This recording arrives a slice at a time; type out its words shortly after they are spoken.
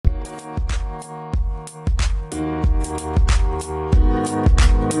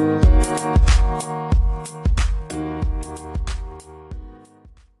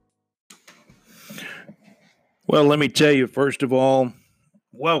Well, let me tell you, first of all,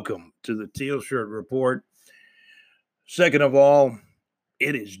 welcome to the Teal Shirt Report. Second of all,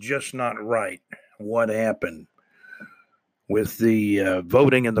 it is just not right what happened with the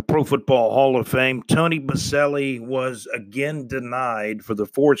voting in the Pro Football Hall of Fame. Tony Baselli was again denied for the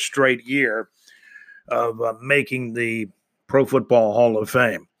fourth straight year of making the Pro Football Hall of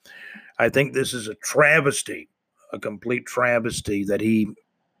Fame. I think this is a travesty, a complete travesty that he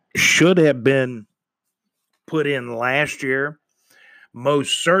should have been put in last year.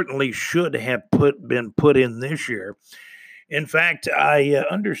 Most certainly should have been put in this year. In fact, I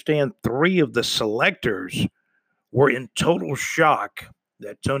understand three of the selectors were in total shock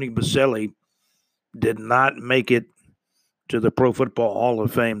that Tony Baselli did not make it to the Pro Football Hall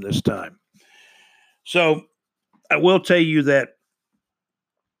of Fame this time. So I will tell you that,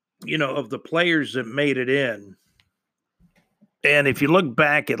 of the players that made it in, and if you look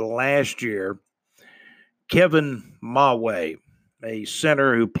back at last year, Kevin Mawae, a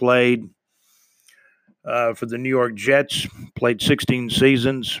center who played for the New York Jets, played 16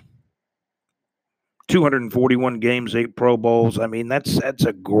 seasons, 241 games, 8 Pro Bowls. I mean, that's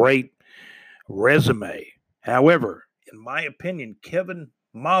a great resume. However, in my opinion, Kevin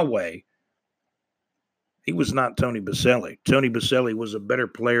Mawae, he was not Tony Baselli. Tony Baselli was a better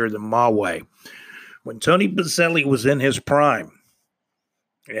player than Mawae. When Tony Baselli was in his prime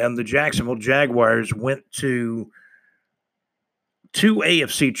and the Jacksonville Jaguars went to 2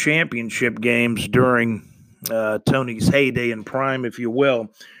 AFC championship games during Tony's heyday in prime, if you will,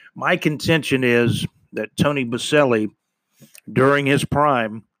 my contention is that Tony Baselli, during his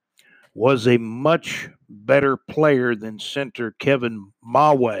prime, was a much better player than center Kevin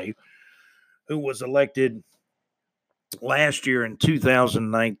Mawae, who was elected last year in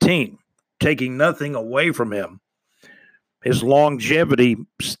 2019. Taking nothing away from him, his longevity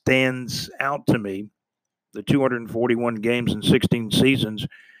stands out to me. The 241 games in 16 seasons.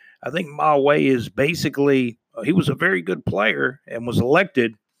 I think Mawae is basically, he was a very good player and was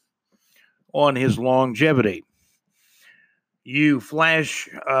elected on his longevity. You flash,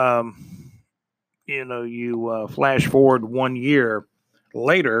 flash forward 1 year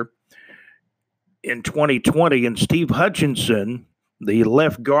later in 2020, and Steve Hutchinson, the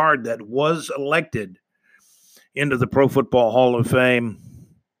left guard that was elected into the Pro Football Hall of Fame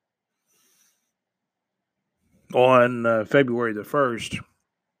on February the 1st,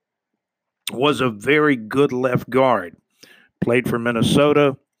 was a very good left guard. Played for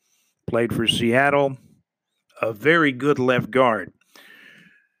Minnesota, played for Seattle, a very good left guard.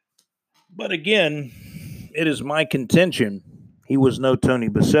 But again, it is my contention he was no Tony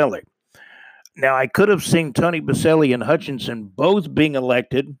Baselli. Now, I could have seen Tony Baselli and Hutchinson both being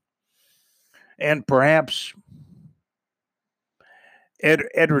elected, and perhaps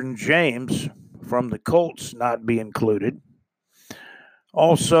Edgerrin James from the Colts not be included.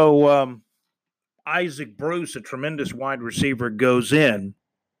 Also, Isaac Bruce, a tremendous wide receiver, goes in.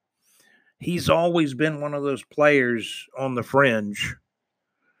 He's always been one of those players on the fringe,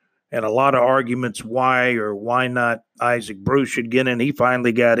 and a lot of arguments why or why not Isaac Bruce should get in. He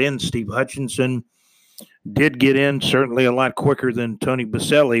finally got in. Steve Hutchinson did get in, certainly a lot quicker than Tony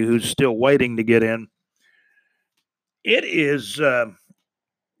Baselli, who's still waiting to get in. It is,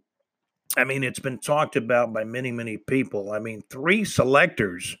 it's been talked about by many, many people. 3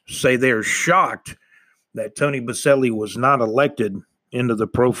 selectors say they're shocked that Tony Baselli was not elected into the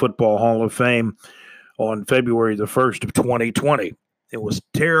Pro Football Hall of Fame on February the 1st of 2020. It was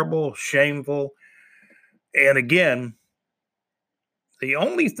terrible, shameful. And again, the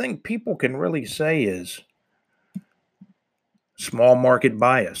only thing people can really say is small market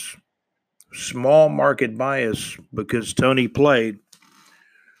bias. Small market bias because Tony played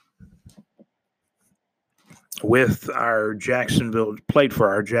for our Jacksonville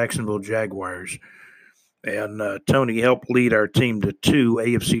Jaguars. And Tony helped lead our team to 2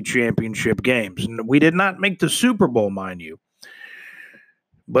 AFC championship games. And we did not make the Super Bowl, mind you.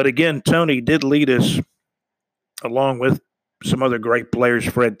 But again, Tony did lead us, along with some other great players,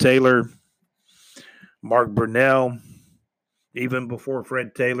 Fred Taylor, Mark Brunell. Even before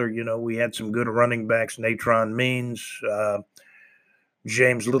Fred Taylor, we had some good running backs, Natron Means,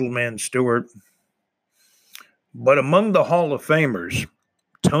 James Littleman Stewart. But among the Hall of Famers,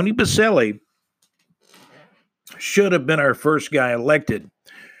 Tony Baselli should have been our first guy elected.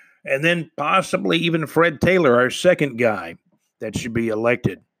 And then possibly even Fred Taylor, our second guy that should be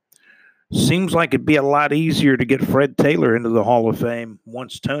elected. Seems like it'd be a lot easier to get Fred Taylor into the Hall of Fame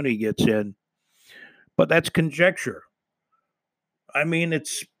once Tony gets in. But that's conjecture.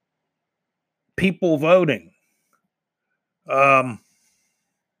 It's people voting. I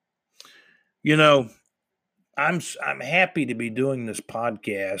I'm happy to be doing this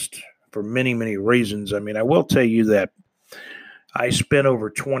podcast for many, many reasons. I mean, I will tell you that I spent over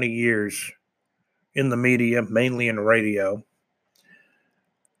 20 years in the media, mainly in radio.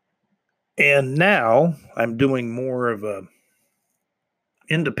 And now I'm doing more of a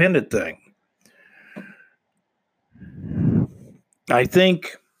independent thing. I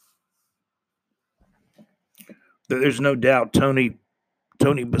think that there's no doubt Tony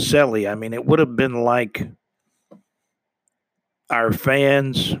Boselli. I mean, it would have been like our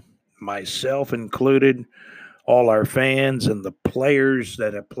fans, myself included, all our fans and the players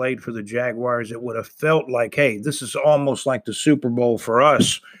that have played for the Jaguars, it would have felt like, hey, this is almost like the Super Bowl for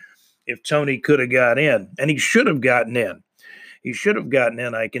us if Tony could have got in. And he should have gotten in. He should have gotten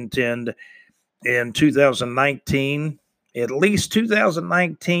in, I contend, in 2019, at least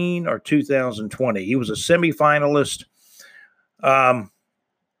 2019 or 2020. He was a semifinalist, 3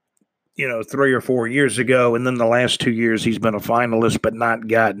 or 4 years ago. And then the last 2 years, he's been a finalist, but not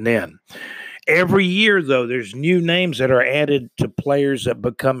gotten in. Every year, though, there's new names that are added to players that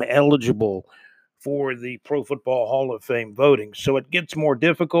become eligible for the Pro Football Hall of Fame voting. So it gets more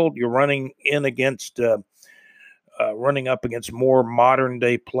difficult. You're running up against more modern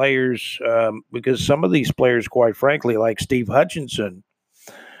day players because some of these players, quite frankly, like Steve Hutchinson,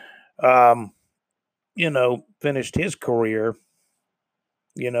 finished his career,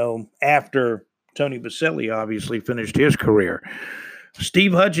 after Tony Boselli obviously finished his career.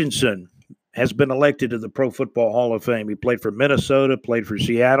 Steve Hutchinson has been elected to the Pro Football Hall of Fame. He played for Minnesota, played for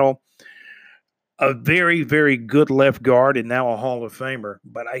Seattle. A very, very good left guard and now a Hall of Famer.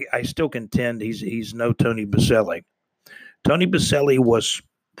 But I still contend he's no Tony Boselli. Tony Boselli was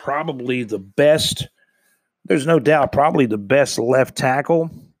probably the best, there's no doubt, probably the best left tackle,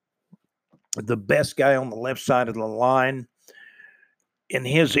 the best guy on the left side of the line in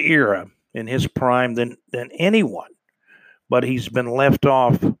his era, in his prime, than anyone. But he's been left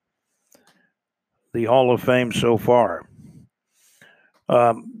off the Hall of Fame so far.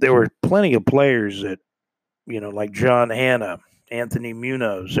 There were plenty of players that, like John Hanna, Anthony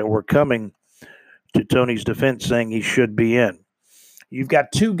Munoz, that were coming to Tony's defense saying he should be in. You've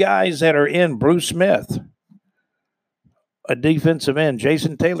got two guys that are in, Bruce Smith, a defensive end,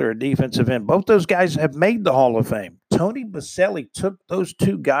 Jason Taylor, a defensive end. Both those guys have made the Hall of Fame. Tony Boselli took those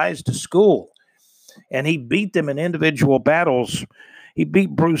two guys to school, and he beat them in individual battles. He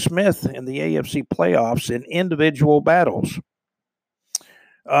beat Bruce Smith in the AFC playoffs in individual battles.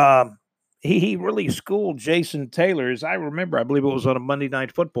 He really schooled Jason Taylor, as I remember. I believe it was on a Monday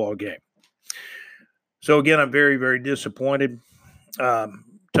Night Football game. So, again, I'm very, very disappointed.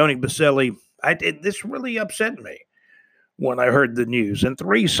 Tony Boselli, this really upset me when I heard the news. And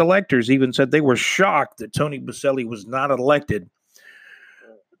 3 selectors even said they were shocked that Tony Boselli was not elected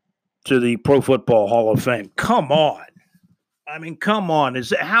to the Pro Football Hall of Fame. Come on. I mean, come on.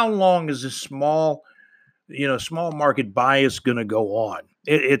 How long is this small market bias going to go on?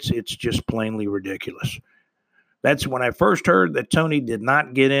 It's just plainly ridiculous. That's when I first heard that Tony did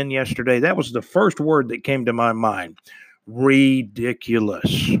not get in yesterday. That was the first word that came to my mind.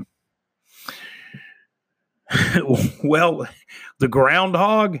 Ridiculous. Well, the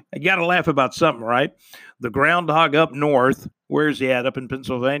groundhog, you got to laugh about something, right? The groundhog up north, where's he at? Up in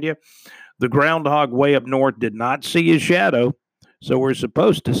Pennsylvania? The groundhog way up north did not see his shadow. So we're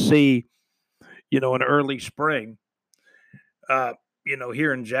supposed to see, in early spring.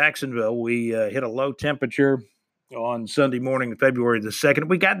 Here in Jacksonville, we hit a low temperature on Sunday morning, February the 2nd.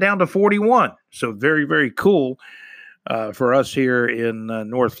 We got down to 41. So very, very cool for us here in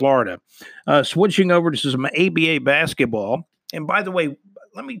North Florida. Switching over to some ABA basketball. And by the way,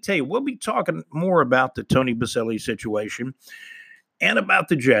 let me tell you, we'll be talking more about the Tony Boselli situation and about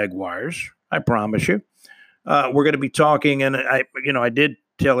the Jaguars. I promise you. We're going to be talking, and I did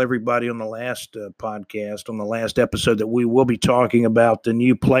tell everybody on the last podcast, on the last episode, that we will be talking about the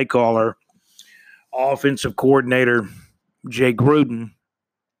new play caller, offensive coordinator, Jay Gruden.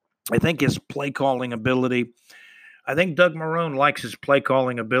 I think his play calling ability, I think Doug Marrone likes his play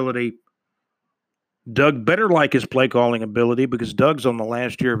calling ability. Doug better like his play calling ability because Doug's on the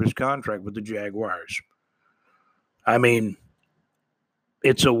last year of his contract with the Jaguars. I mean,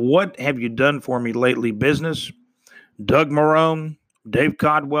 it's a what have you done for me lately business. Doug Marrone, Dave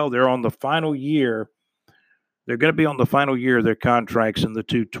Codwell, they're on the final year. They're going to be on the final year of their contracts in the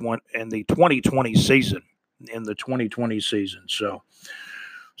 2020 season. So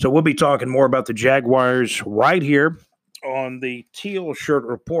we'll be talking more about the Jaguars right here on the Teal Shirt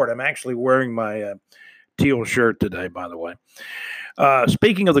Report. I'm actually wearing my teal shirt today, by the way.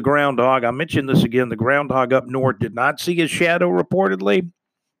 Speaking of the groundhog, I mentioned this again. The groundhog up north did not see his shadow reportedly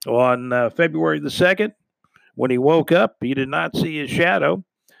on February the 2nd. When he woke up, he did not see his shadow.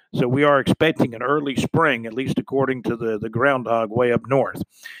 So we are expecting an early spring, at least according to the groundhog way up north.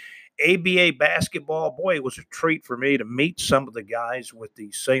 ABA basketball, boy, it was a treat for me to meet some of the guys with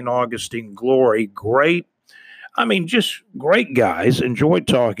the St. Augustine Glory. Just great guys. Enjoyed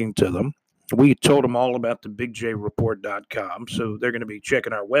talking to them. We told them all about the BigJReport.com. So they're going to be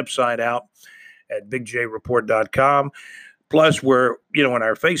checking our website out at BigJReport.com. Plus, we're, in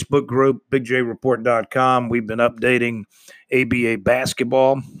our Facebook group, BigJReport.com. We've been updating ABA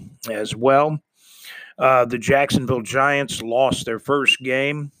basketball as well. The Jacksonville Giants lost their first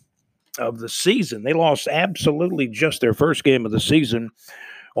game of the season. They lost absolutely just their first game of the season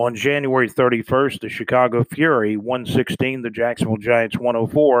on January 31st. The Chicago Fury 116, the Jacksonville Giants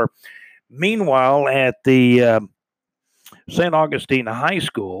 104. Meanwhile, at the St. Augustine High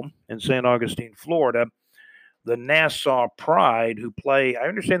School in St. Augustine, Florida, the Nassau Pride, I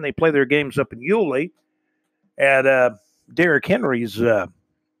understand they play their games up in Yulee at Derrick Henry's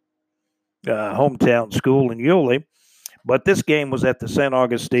hometown school in Yulee. But this game was at the St.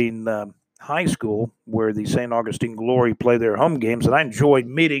 Augustine High School, where the St. Augustine Glory play their home games. And I enjoyed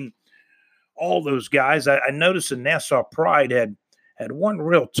meeting all those guys. I noticed the Nassau Pride had one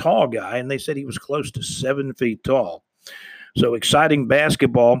real tall guy, and they said he was close to 7 feet tall. So exciting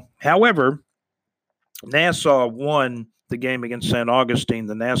basketball. However, Nassau won the game against St. Augustine.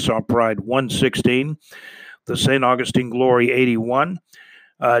 The Nassau Pride 116, the St. Augustine Glory 81.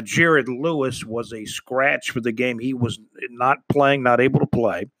 Jared Lewis was a scratch for the game. He was not able to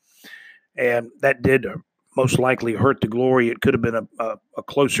play. And that did most likely hurt the Glory. It could have been a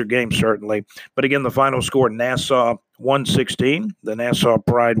closer game, certainly. But again, the final score, Nassau 116, the Nassau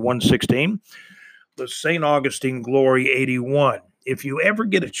Pride 116, the St. Augustine Glory 81. If you ever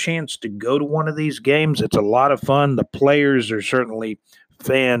get a chance to go to one of these games, it's a lot of fun. The players are certainly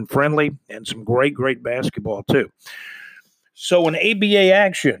fan-friendly and some great, great basketball, too. So in ABA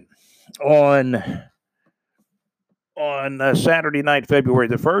action on Saturday night, February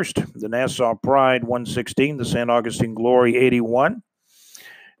the 1st, the Nassau Pride 116, the St. Augustine Glory 81.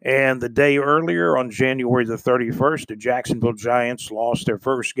 And the day earlier, on January the 31st, the Jacksonville Giants lost their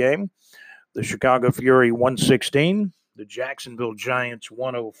first game. The Chicago Fury 116, the Jacksonville Giants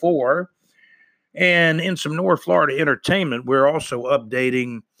 104. And in some North Florida entertainment, we're going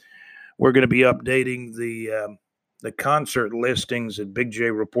to be updating the concert listings at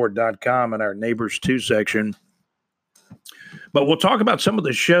BigJReport.com in our Neighbors 2 section. But we'll talk about some of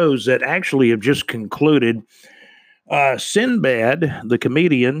the shows that actually have just concluded. Sinbad, the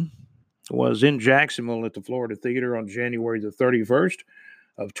comedian, was in Jacksonville at the Florida Theater on January the 31st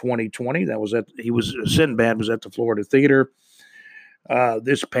of 2020. Sinbad was at the Florida Theater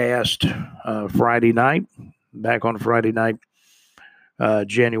this past Friday night, back on Friday night,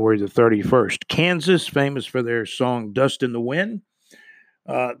 January the 31st. Kansas, famous for their song Dust in the Wind.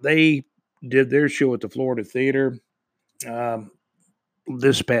 They did their show at the Florida Theater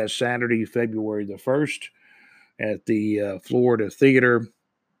this past Saturday, February the 1st, at the Florida Theater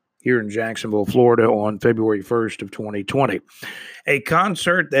here in Jacksonville, Florida, on February 1st of 2020. A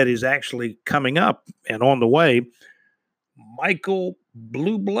concert that is actually coming up and on the way, Michael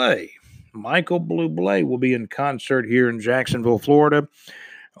Bublé. Michael Bublé will be in concert here in Jacksonville, Florida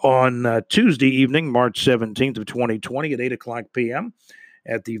on Tuesday evening, March 17th of 2020 at 8 o'clock p.m.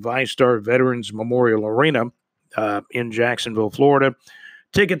 at the VyStar Veterans Memorial Arena in Jacksonville, Florida.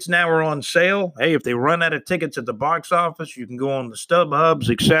 Tickets now are on sale. Hey, if they run out of tickets at the box office, you can go on the StubHubs,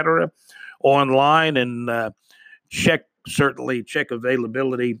 etc., online and check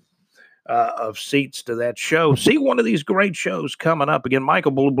availability of seats to that show. See one of these great shows coming up. Again,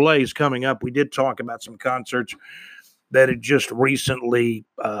 Michael Bublé is coming up. We did talk about some concerts that had just recently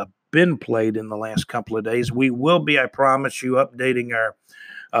been played in the last couple of days. We will be, I promise you, updating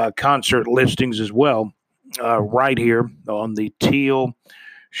our concert listings as well right here on the Teal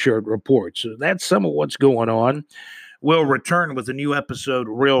Shirt Report. So that's some of what's going on. We'll return with a new episode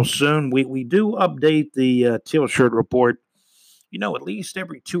real soon. We do update the Teal Shirt Report. At least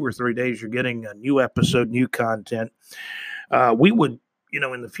every 2 or 3 days, you're getting a new episode, new content. We would,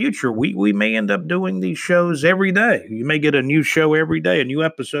 in the future, we may end up doing these shows every day. You may get a new show every day, a new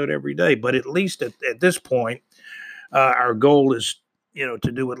episode every day. But at least at this point, our goal is,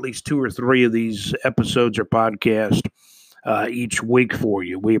 to do at least 2 or 3 of these episodes or podcasts each week for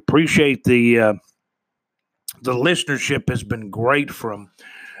you. We appreciate the listenership has been great from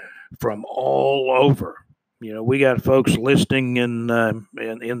all over. We got folks listening in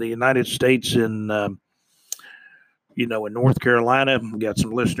the United States, in North Carolina. We got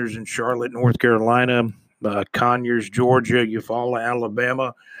some listeners in Charlotte, North Carolina, Conyers, Georgia, Eufaula,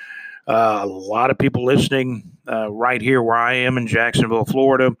 Alabama, A lot of people listening right here where I am in Jacksonville,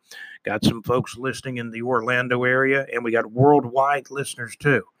 Florida. Got some folks listening in the Orlando area, and we got worldwide listeners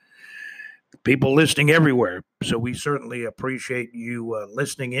too. People listening everywhere. So we certainly appreciate you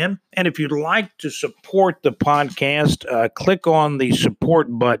listening in. And if you'd like to support the podcast, click on the support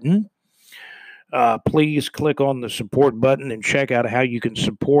button. Please click on the support button and check out how you can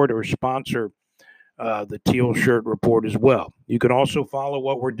support or sponsor the Teal Shirt Report as well. You can also follow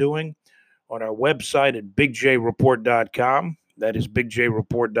what we're doing on our website at bigjreport.com. That is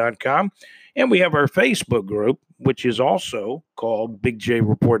bigjreport.com. And we have our Facebook group, which is also called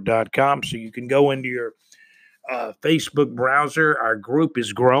bigjreport.com. So you can go into your Facebook browser. Our group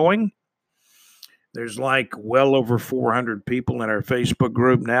is growing. There's like well over 400 people in our Facebook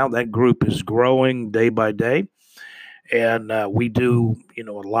group now. That group is growing day by day. And we do, a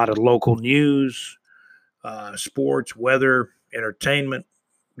lot of local news, sports, weather, entertainment,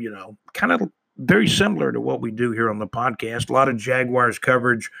 kind of very similar to what we do here on the podcast. A lot of Jaguars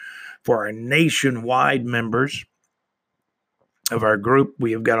coverage for our nationwide members of our group.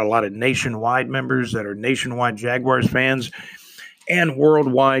 We have got a lot of nationwide members that are nationwide Jaguars fans and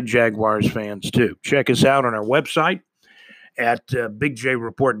worldwide Jaguars fans too. Check us out on our website at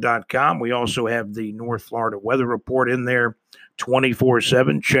bigjreport.com. We also have the North Florida Weather Report in there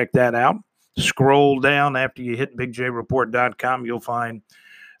 24/7. Check that out. Scroll down after you hit bigjreport.com. You'll find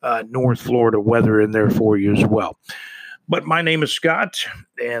North Florida weather in there for you as well. But my name is Scott,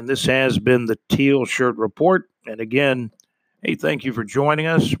 and this has been the Teal Shirt Report. And again, hey, thank you for joining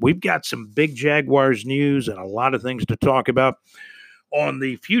us. We've got some big Jaguars news and a lot of things to talk about on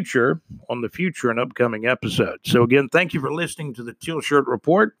the future and upcoming episodes. So again, thank you for listening to the Teal Shirt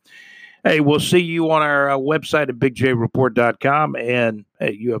Report. Hey, we'll see you on our website at bigjreport.com. And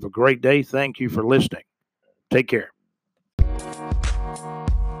hey, you have a great day. Thank you for listening. Take care.